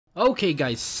Okay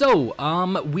guys, so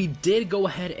we did go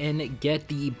ahead and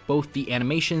get both the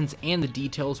animations and the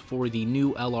details for the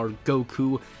new LR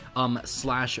Goku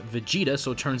slash Vegeta.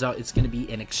 So it turns out it's going to be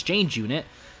an exchange unit.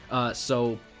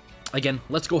 So again,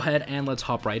 let's go ahead and let's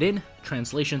hop right in.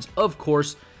 Translations, of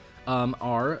course,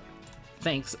 are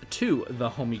thanks to the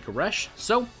homie Goresh.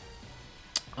 So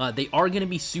they are going to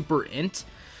be super int.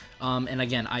 And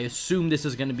again, I assume this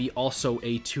is going to be also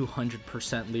a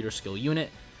 200% leader skill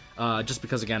unit. Just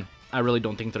because, again, I really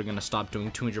don't think they're going to stop doing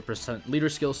 200% leader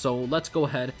skill, so let's go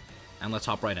ahead and let's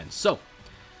hop right in. So,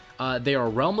 they are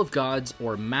Realm of Gods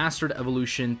or Mastered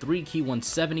Evolution, 3 key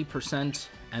 170%,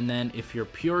 and then if you're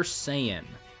Pure Saiyan,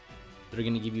 they're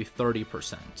going to give you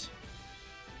 30%.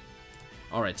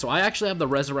 Alright, so I actually have the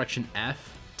Resurrection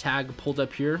F tag pulled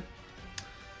up here.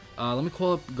 Let me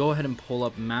go ahead and pull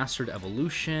up Mastered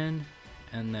Evolution,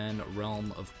 and then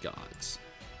Realm of Gods.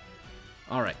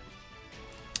 Alright.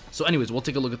 So anyways, we'll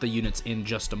take a look at the units in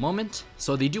just a moment.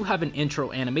 So they do have an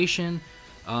intro animation.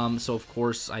 So of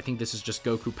course, I think this is just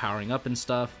Goku powering up and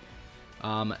stuff.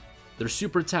 Their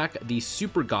super attack, the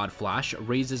Super God Flash,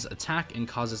 raises attack and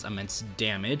causes immense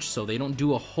damage. So they don't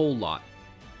do a whole lot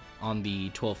on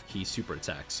the 12 key super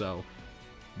attack. So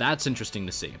that's interesting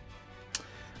to see.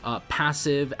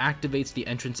 Passive activates the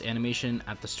entrance animation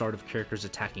at the start of character's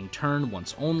attacking turn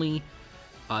once only.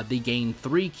 They gain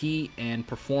 3 key and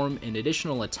perform an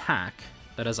additional attack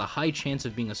that has a high chance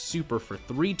of being a super for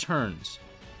 3 turns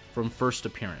from first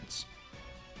appearance.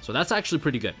 So that's actually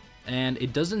pretty good. And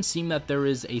it doesn't seem that there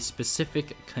is a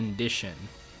specific condition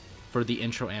for the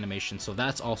intro animation, so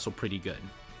that's also pretty good.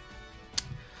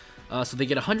 So they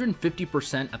get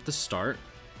 150% at the start.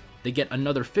 They get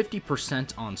another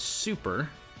 50% on super,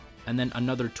 and then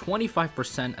another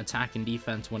 25% attack and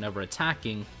defense whenever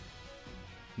attacking.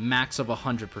 Max of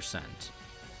 100%.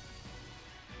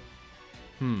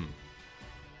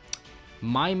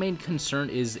 My main concern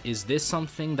is this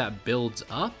something that builds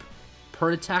up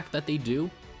per attack that they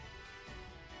do?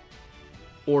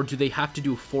 Or do they have to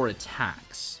do 4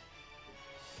 attacks?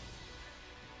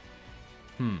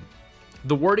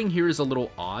 The wording here is a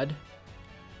little odd,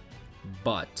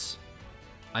 but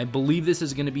I believe this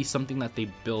is going to be something that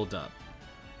they build up.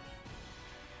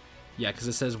 Yeah, because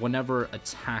it says whenever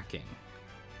attacking.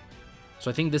 So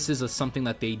I think this is something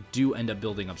that they do end up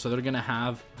building up. So they're going to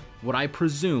have, what I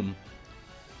presume,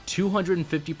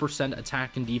 250%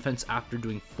 attack and defense after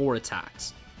doing 4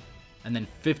 attacks. And then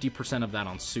 50% of that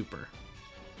on super.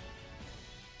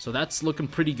 So that's looking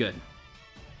pretty good.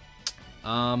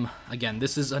 Again,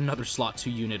 this is another slot 2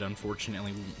 unit,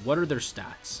 unfortunately. What are their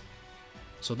stats?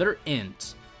 So they're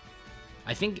int.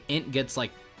 I think int gets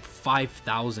like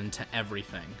 5,000 to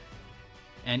everything.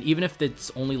 And even if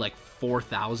it's only like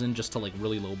 4,000 just to like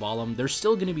really lowball them, they're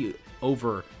still going to be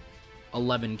over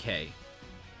 11k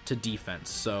to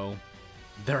defense. So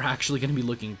they're actually going to be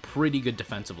looking pretty good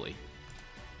defensively.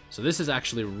 So this is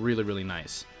actually really, really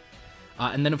nice.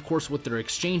 And then of course with their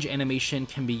exchange animation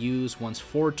can be used once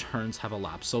 4 turns have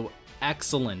elapsed. So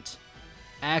excellent,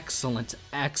 excellent,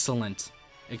 excellent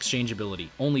exchangeability.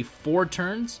 Only 4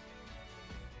 turns,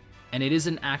 and it is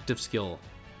an active skill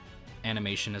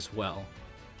animation as well.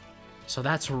 So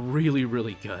that's really,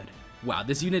 really good. Wow,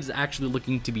 this unit is actually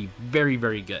looking to be very,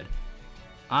 very good.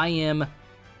 I am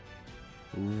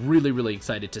really, really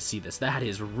excited to see this. That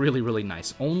is really, really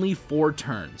nice. Only 4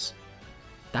 turns.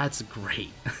 That's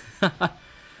great.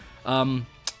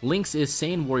 Links is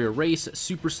Saiyan Warrior Race,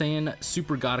 Super Saiyan,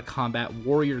 Super God of Combat,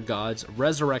 Warrior Gods,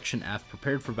 Resurrection F,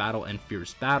 Prepared for Battle, and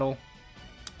Fierce Battle.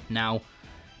 Now,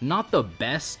 not the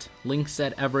best link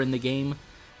set ever in the game.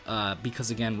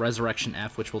 Because again, Resurrection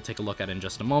F, which we'll take a look at in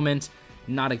just a moment,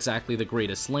 not exactly the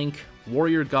greatest link.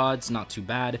 Warrior Gods, not too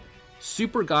bad.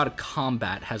 Super God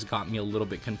Combat has got me a little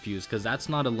bit confused because that's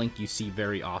not a link you see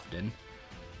very often.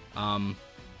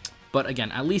 But again,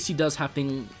 at least he does have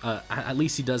things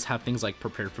like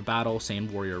Prepared for Battle, Saiyan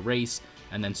Warrior Race,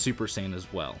 and then Super Saiyan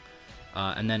as well.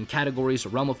 And then categories: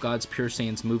 Realm of Gods, Pure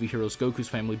Saiyans, Movie Heroes, Goku's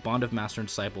Family, Bond of Master and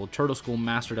Disciple, Turtle School,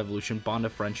 Mastered Evolution, Bond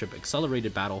of Friendship,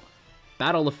 Accelerated Battle,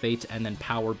 Battle of Fate, and then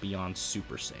Power Beyond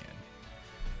Super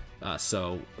Saiyan.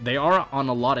 So they are on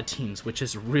a lot of teams, which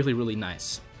is really, really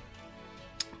nice.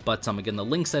 But again, the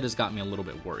link set has got me a little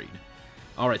bit worried.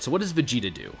 Alright, so what does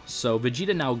Vegeta do? So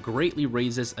Vegeta now greatly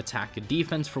raises attack and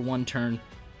defense for 1 turn,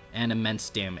 and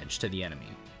immense damage to the enemy.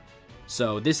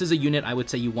 So this is a unit I would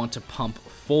say you want to pump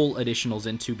full additionals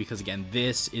into, because again,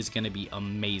 this is going to be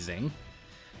amazing.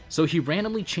 So he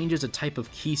randomly changes a type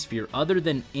of key sphere other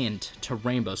than int to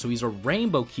rainbow. So he's a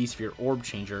rainbow key sphere orb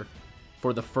changer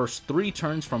for the first 3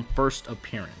 turns from first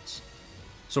appearance.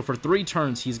 So for 3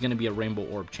 turns, he's going to be a rainbow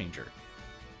orb changer.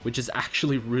 which is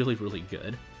actually really, really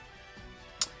good.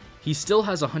 He still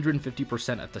has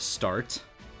 150% at the start.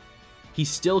 He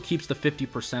still keeps the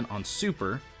 50% on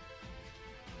Super.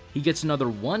 He gets another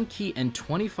 1 key and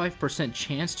 25%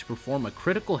 chance to perform a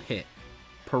critical hit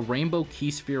per Rainbow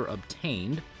Key Sphere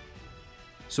obtained.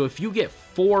 So if you get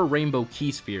 4 Rainbow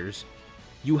Key Spheres,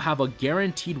 you have a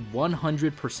guaranteed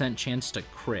 100% chance to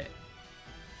crit.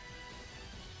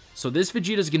 So this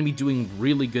Vegeta is going to be doing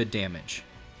really good damage.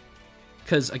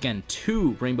 Because, again,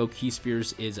 2 Rainbow Key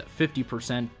Spheres is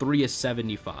 50%, 3 is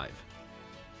 75%.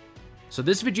 So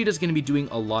this Vegeta is going to be doing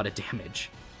a lot of damage.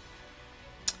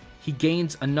 He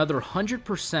gains another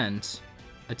 100%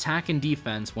 attack and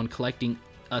defense when collecting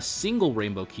a single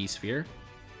Rainbow Key Sphere,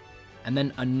 and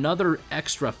then another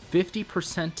extra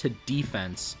 50% to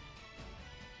defense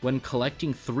when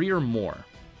collecting 3 or more.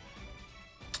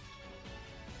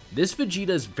 This Vegeta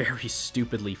is very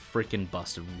stupidly freaking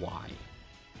busted. Why?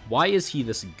 Why is he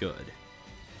this good?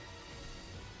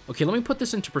 Okay, let me put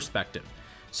this into perspective.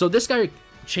 So this guy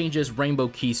changes Rainbow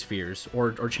Key Spheres,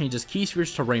 or changes Key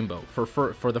Spheres to Rainbow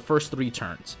for the first 3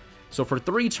 turns. So for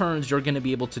 3 turns, you're going to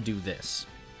be able to do this.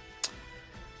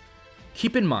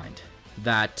 Keep in mind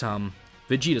that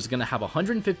Vegeta is going to have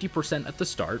 150% at the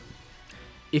start.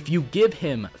 If you give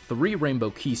him 3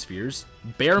 Rainbow Key Spheres,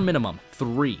 bare minimum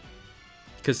 3,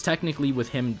 because technically with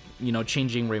him, you know,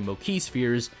 changing Rainbow Key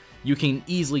Spheres, you can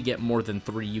easily get more than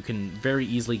 3. You can very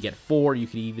easily get 4. You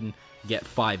can even get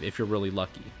 5 if you're really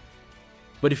lucky.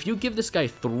 But if you give this guy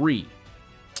 3,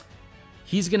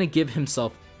 he's going to give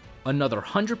himself another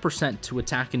 100% to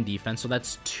attack and defense, so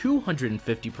that's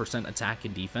 250% attack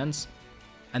and defense,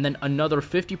 and then another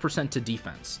 50% to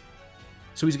defense.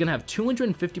 So he's going to have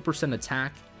 250%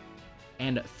 attack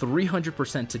and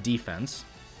 300% to defense.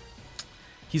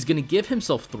 He's going to give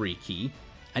himself 3 key,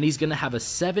 and he's going to have a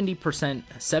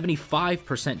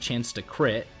 75% chance to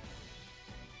crit,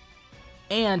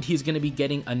 and he's going to be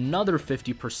getting another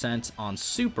 50% on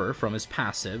Super from his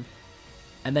passive,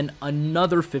 and then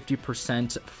another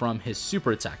 50% from his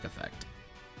super attack effect.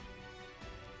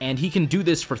 And he can do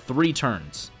this for 3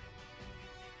 turns.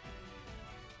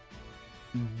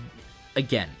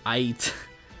 Again, I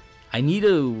need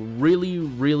to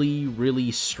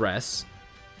really stress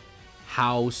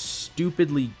how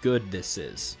stupidly good this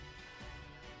is.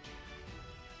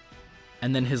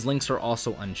 And then his links are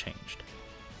also unchanged.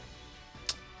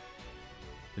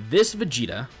 This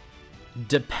Vegeta,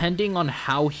 depending on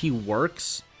how he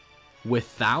works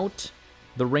without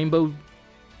the rainbow,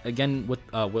 again,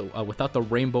 without the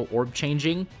rainbow orb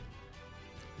changing,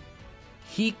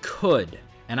 he could,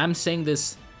 and I'm saying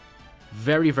this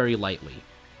very, very lightly,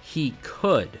 he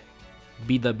could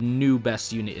be the new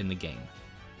best unit in the game.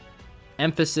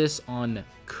 Emphasis on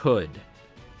could.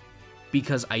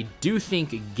 Because I do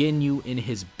think Ginyu in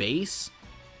his base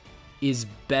is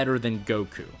better than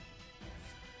Goku.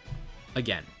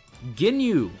 Again,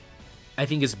 Ginyu, I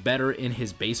think, is better in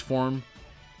his base form.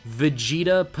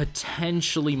 Vegeta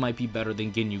potentially might be better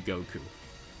than Ginyu Goku.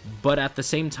 But at the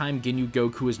same time, Ginyu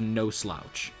Goku is no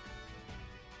slouch.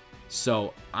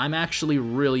 So I'm actually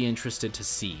really interested to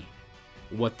see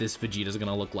what this Vegeta is going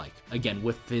to look like. Again,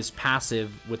 with his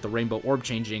passive, with the rainbow orb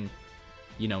changing,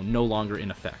 you know, no longer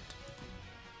in effect.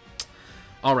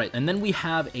 Alright, and then we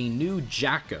have a new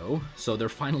Jacko. So they're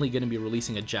finally going to be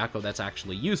releasing a Jacko that's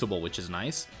actually usable, which is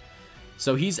nice.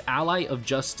 So he's Ally of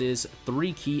Justice,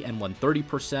 3 key and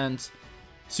 130%.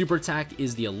 Super attack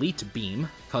is the Elite Beam,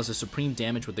 causes supreme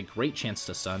damage with a great chance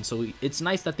to stun. So it's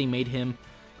nice that they made him,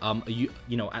 you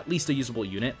know, at least a usable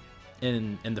unit.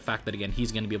 In the fact that, again,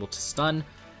 he's going to be able to stun.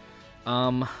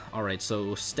 Alright,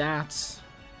 so stats.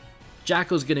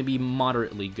 Jacko's going to be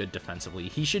moderately good defensively.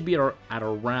 He should be at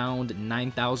around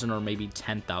 9,000 or maybe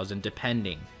 10,000,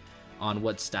 depending on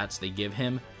what stats they give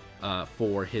him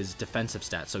for his defensive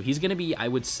stats. So he's going to be, I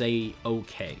would say,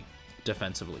 okay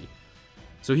defensively.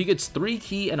 So he gets 3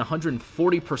 key and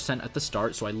 140% at the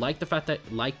start. So I like the fact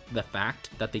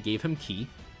that they gave him key.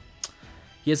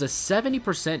 He has a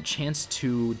 70% chance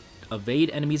to evade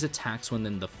enemies' attacks when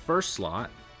in the first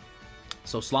slot.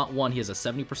 So slot 1, he has a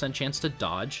 70% chance to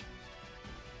dodge.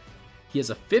 He has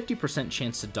a 50%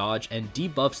 chance to dodge and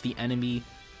debuffs the enemy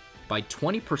by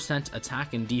 20%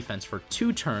 attack and defense for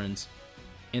 2 turns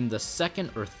in the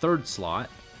second or third slot.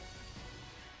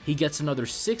 He gets another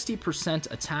 60%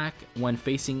 attack when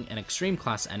facing an extreme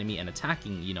class enemy and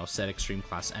attacking, you know, said extreme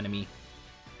class enemy.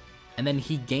 And then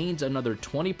he gains another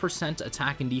 20%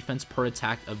 attack and defense per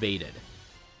attack evaded.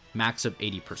 Max of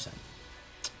 80%.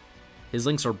 His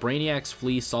links are Brainiacs,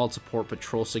 Flee, Solid Support,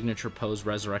 Patrol, Signature Pose,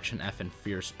 Resurrection F, and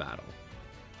Fierce Battle.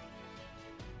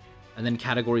 And then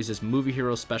categories is Movie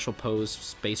Hero, Special Pose,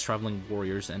 Space Traveling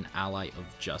Warriors, and Ally of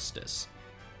Justice.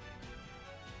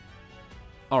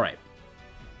 Alright.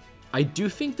 I do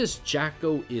think this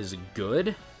Jacko is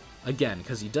good. Again,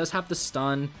 because he does have the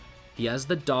stun. He has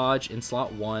the dodge in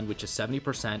slot 1, which is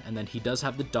 70%. And then he does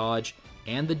have the dodge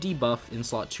and the debuff in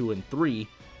slot 2 and 3.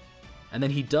 And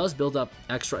then he does build up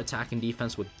extra attack and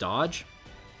defense with dodge.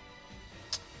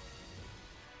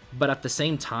 But at the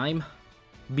same time,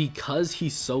 because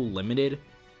he's so limited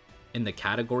in the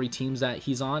category teams that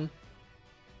he's on,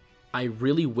 I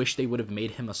really wish they would have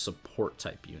made him a support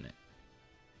type unit.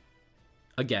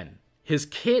 Again, his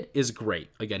kit is great.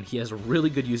 Again, he has really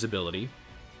good usability.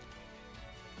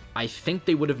 I think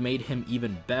they would have made him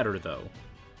even better, though,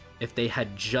 if they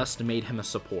had just made him a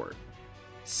support.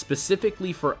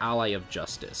 Specifically for Ally of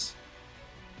Justice,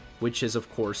 which is,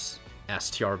 of course,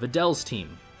 STR Videl's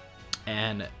team.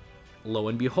 And lo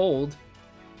and behold,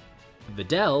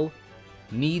 Videl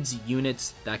needs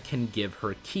units that can give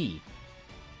her ki.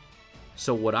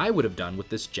 So what I would have done with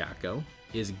this Jacko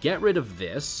is get rid of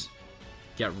this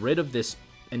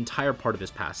entire part of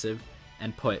his passive,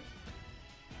 and put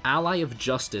Ally of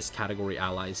Justice category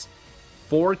allies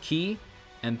 4 ki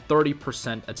and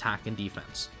 30% attack and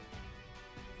defense.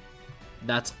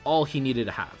 That's all he needed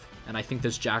to have, and I think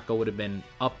this Jacko would have been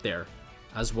up there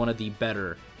as one of the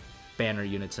better banner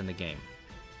units in the game.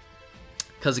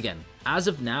 Because again, as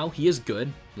of now, he is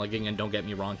good. Like, again, don't get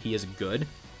me wrong, he is good.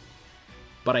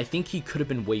 But I think he could have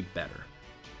been way better.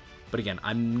 But again,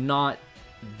 I'm not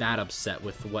that upset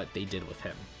with what they did with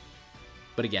him.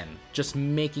 But again, just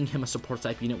making him a support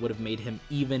type unit would have made him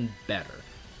even better.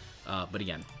 But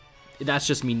again, that's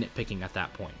just me nitpicking at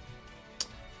that point.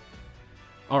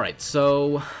 Alright,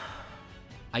 so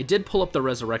I did pull up the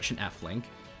Resurrection F link.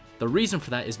 The reason for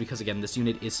that is because, again, this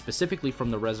unit is specifically from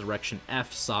the Resurrection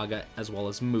F saga as well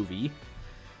as movie.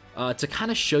 To kind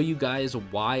of show you guys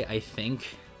why I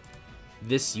think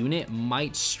this unit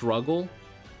might struggle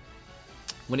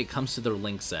when it comes to their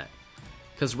link set.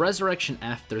 Because Resurrection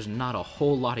F, there's not a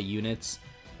whole lot of units.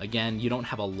 Again, you don't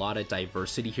have a lot of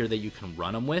diversity here that you can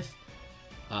run them with.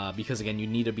 Because, again, you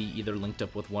need to be either linked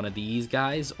up with one of these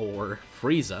guys or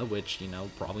Frieza, which, you know,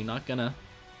 probably not gonna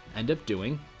end up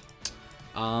doing.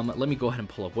 Let me go ahead and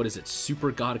pull up. What is it?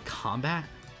 Super God Combat?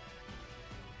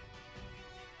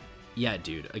 Yeah,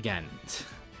 dude. Again,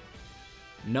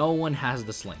 no one has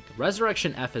this link.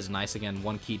 Resurrection F is nice. Again,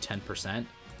 1 ki, 10%.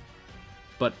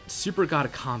 But Super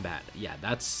God Combat, yeah,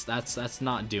 that's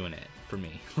not doing it for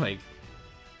me. Like,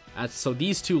 so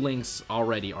these two links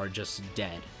already are just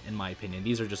dead, in my opinion.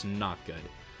 These are just not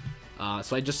good.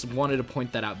 So I just wanted to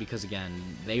point that out because, again,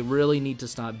 they really need to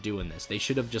stop doing this. They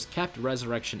should have just kept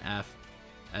Resurrection F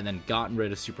and then gotten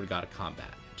rid of Super God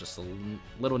Combat. Just a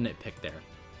little nitpick there.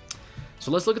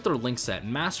 So let's look at their link set.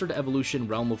 Mastered Evolution,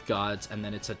 Realm of Gods, and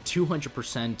then it's a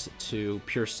 200% to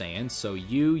Pure Saiyan. So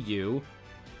you.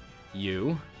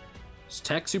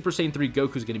 Tech Super Saiyan 3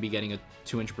 Goku's going to be getting a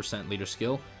 200% leader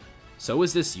skill. So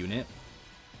is this unit.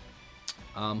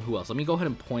 Who else? Let me go ahead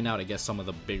and point out, I guess, some of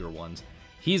the bigger ones.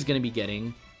 He's going to be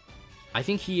getting... I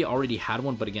think he already had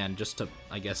one, but again, just to,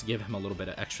 I guess, give him a little bit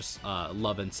of extra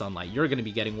love and sunlight. You're going to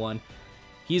be getting one.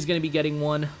 He's going to be getting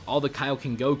one. All the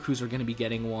Kaioken Gokus are going to be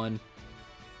getting one.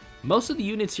 Most of the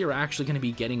units here are actually going to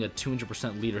be getting a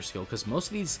 200% leader skill, because most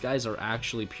of these guys are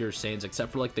actually Pure Saiyans,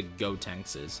 except for, like, the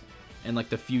Gotenks and, like,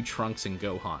 the few Trunks and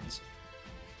Gohans.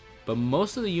 But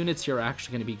most of the units here are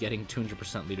actually going to be getting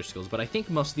 200% leader skills, but I think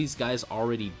most of these guys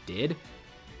already did.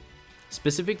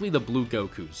 Specifically the Blue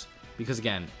Gokus, because,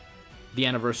 again, the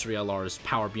Anniversary LR is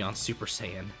Power Beyond Super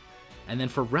Saiyan. And then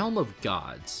for Realm of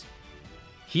Gods,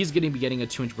 he's going to be getting a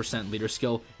 200% leader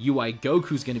skill. UI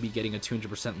Goku's going to be getting a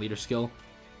 200% leader skill.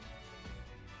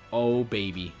 Oh,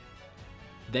 baby.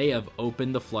 They have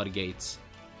opened the floodgates.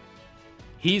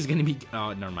 He's going to be...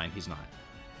 Oh, never mind, he's not.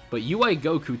 But UI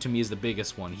Goku, to me, is the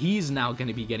biggest one. He's now going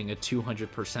to be getting a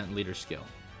 200% leader skill.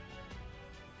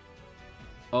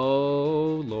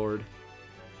 Oh, Lord.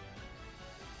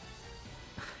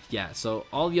 Yeah, so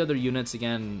all the other units,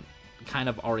 again, kind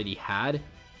of already had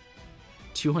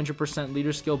 200%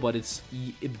 leader skill, but it's...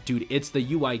 Dude, it's the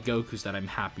UI Gokus that I'm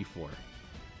happy for.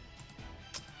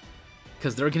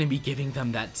 Because they're going to be giving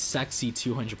them that sexy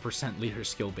 200% leader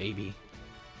skill, baby.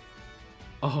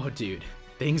 Oh, dude.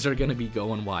 Things are going to be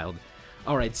going wild.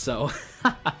 Alright, so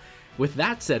with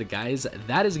that said, guys,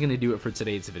 that is going to do it for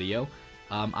today's video.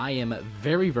 I am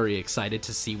very, very excited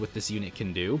to see what this unit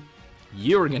can do.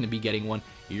 You're going to be getting one,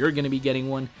 you're going to be getting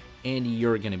one, and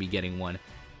you're going to be getting one.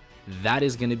 That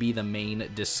is going to be the main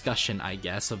discussion, I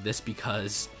guess, of this,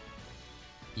 because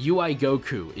UI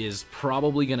Goku is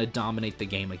probably going to dominate the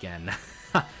game again.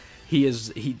 he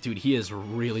is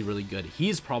really, really good.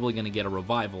 He's probably going to get a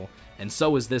revival, and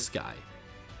so is this guy.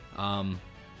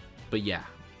 But yeah,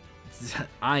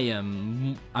 I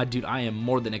am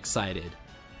more than excited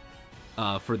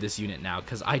for this unit now,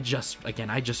 because I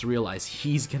just realized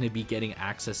he's going to be getting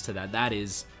access to that. That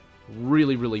is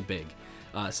really, really big.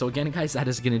 So again, guys, that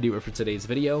is going to do it for today's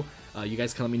video. You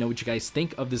guys can let me know what you guys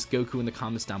think of this Goku in the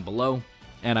comments down below,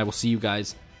 and I will see you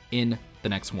guys in the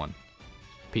next one.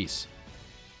 Peace.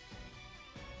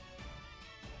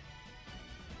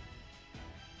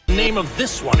 The name of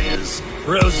this one is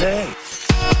Rosé.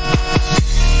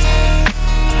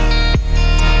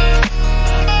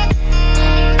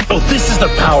 Oh, this is the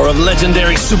power of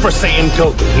legendary Super Saiyan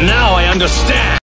Goku. Now I understand.